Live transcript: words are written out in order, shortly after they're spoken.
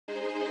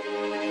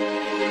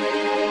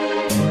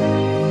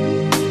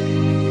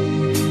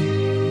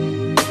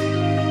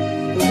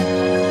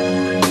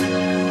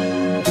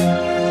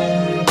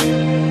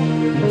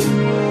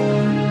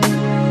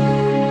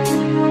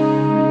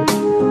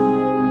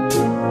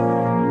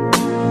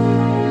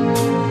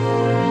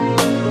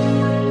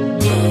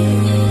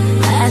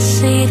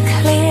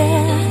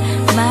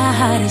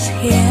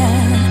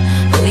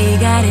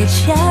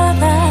each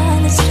other,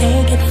 let's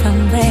take it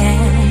from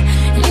there.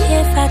 And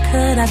if I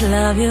could, I'd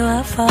love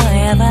you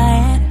forever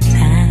and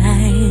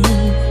time.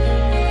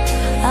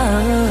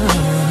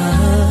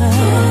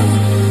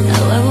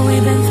 What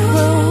we've been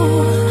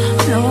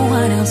through, no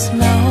one else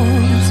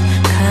knows.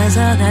 'Cause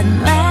all that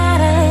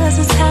matters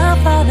is how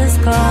far this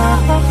goes.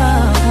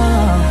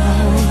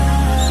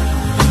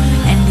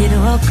 And it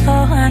will go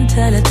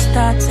until it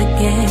starts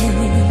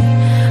again.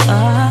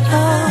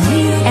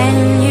 And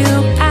you,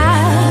 I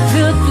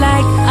feel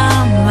like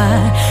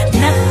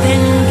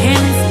nothing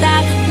can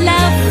stop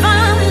love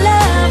from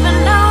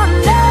loving on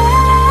us.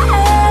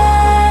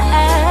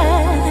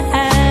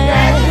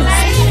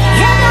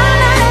 You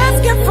don't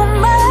ask it for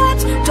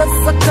much, just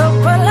a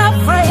couple of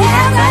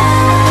forever.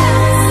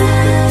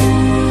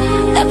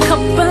 A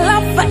couple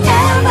of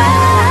forever.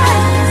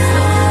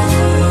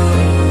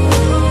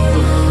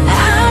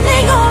 I'm the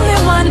only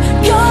one,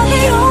 you're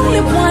the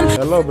only one.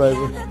 Hello,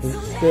 baby. It's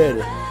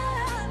steady.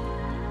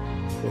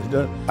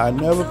 I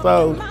never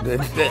thought that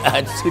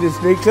I'd see this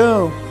day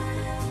come.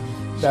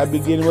 I'd be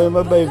getting away with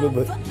my baby,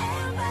 but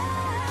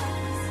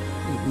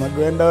my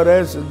granddaughter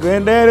asked,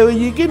 "Granddaddy, will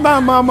you get my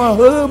mama a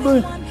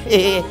husband?"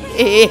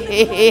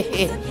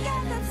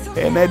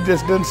 And that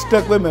just done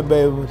stuck with me,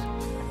 baby.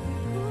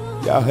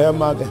 Y'all have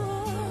my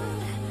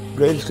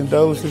greatest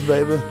condolences,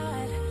 baby.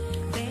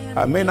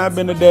 I may not have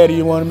been the daddy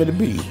you wanted me to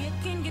be,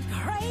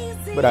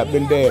 but I've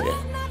been daddy.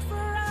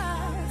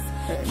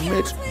 And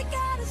Mitch,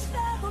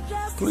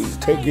 please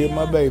take care of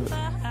my baby.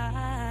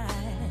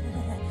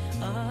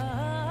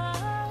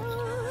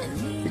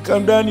 You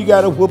come down, you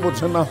gotta whoop her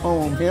to my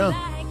home, yeah?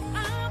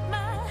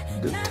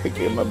 Just take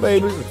care of my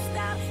baby.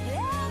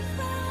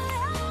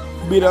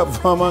 Beat up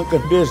for him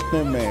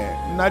unconditionally,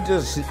 man. Not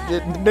just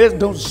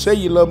don't say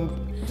you love him,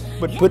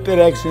 but put that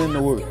action in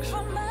the works.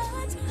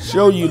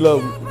 Show you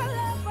love him.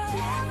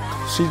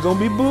 She's gonna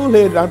be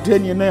bullheaded, I'm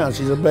telling you now,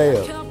 she's a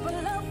bad.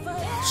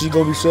 She's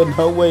gonna be setting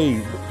her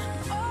ways.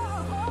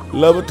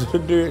 Love her to the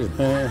dirt,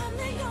 man.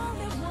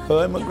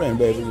 Her and my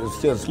grandbaby,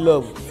 just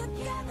love her.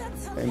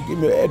 And give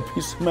me that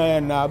peace of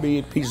mind, and I'll be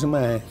at peace of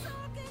mind.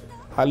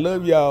 I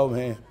love y'all,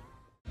 man.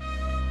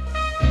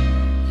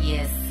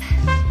 Yes.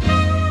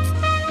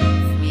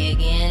 It's me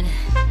again.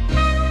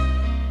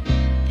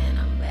 And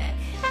I'm back.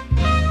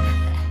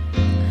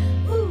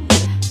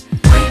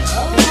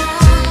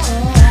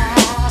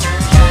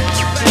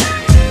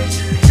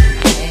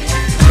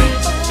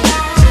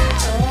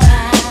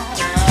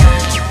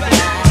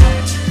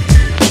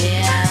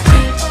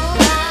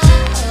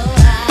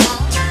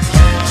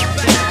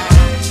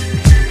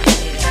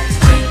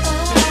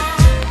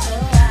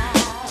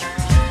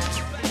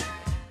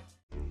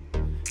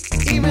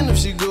 Even if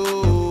she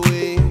goes